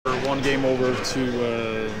one game over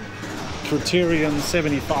to Criterium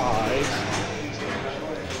 75.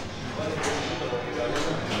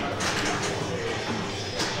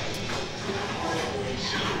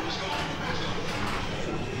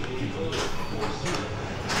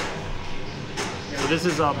 So this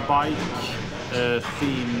is a bike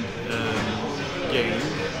themed game.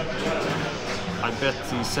 I bet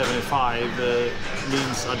the 75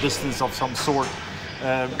 means a distance of some sort,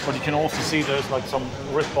 but you can also see there's like some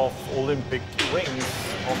rip-off Olympic rings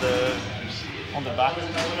on the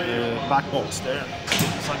back box there.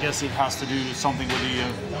 So I guess it has to do something with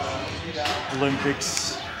the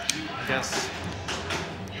Olympics, I guess.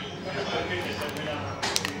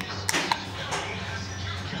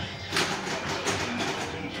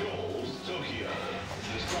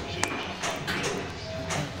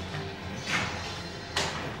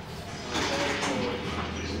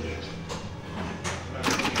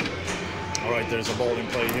 All right, there's a ball in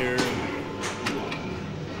play here.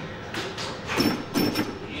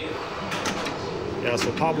 Yeah,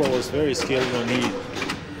 so Pablo was very skilled when he,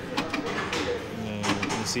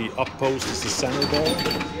 you see, up post is the center ball,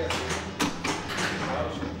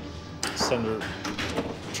 center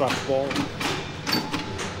trap ball,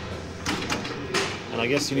 and I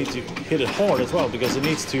guess you need to hit it hard as well because it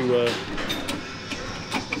needs to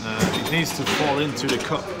fall into the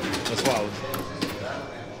cup as well.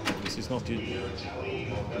 Not good.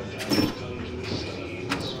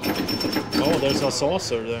 Oh, there's a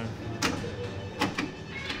saucer there.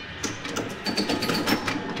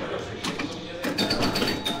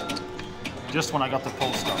 Just when I got the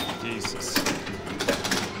post up, Jesus.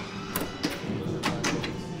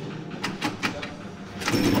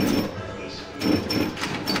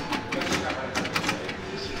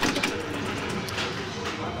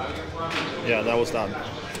 Yeah, that was that.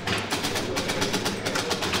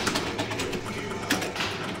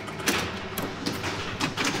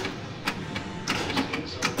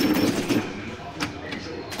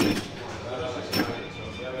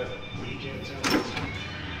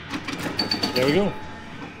 There we go.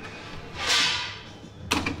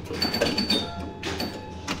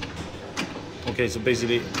 Okay, so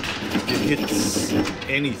basically it hits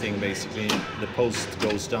anything, basically the post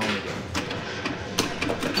goes down again.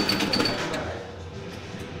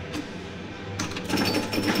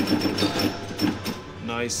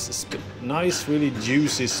 Nice, really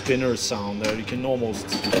juicy spinner sound there. You can almost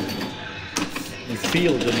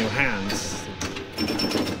feel it in your hands.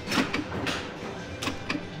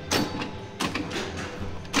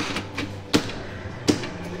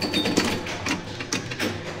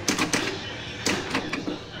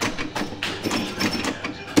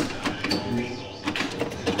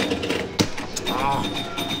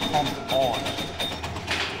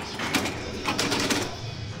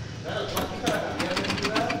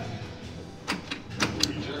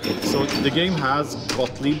 So the game has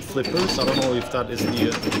Gottlieb flippers. I don't know if that is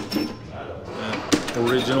the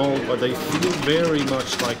original, but they feel very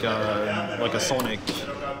much like a Sonic.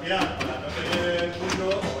 Yeah.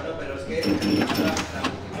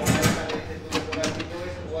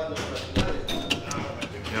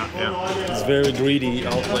 It's very greedy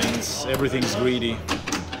outlanes. Everything's greedy.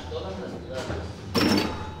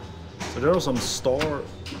 So there are some star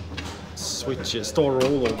switches, star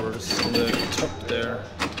rollovers on the top there.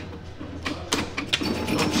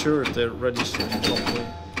 Not sure if they're registering properly.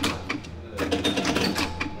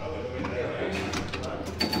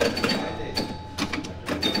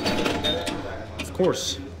 Of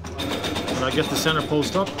course, when I get the center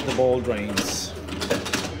post up, the ball drains.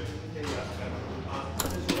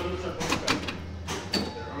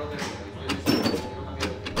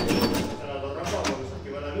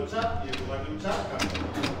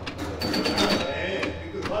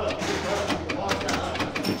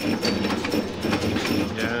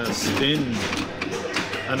 Spin,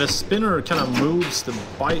 and the spinner kind of moves the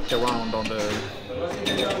bike around on the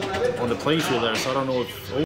playfield there, so I don't know if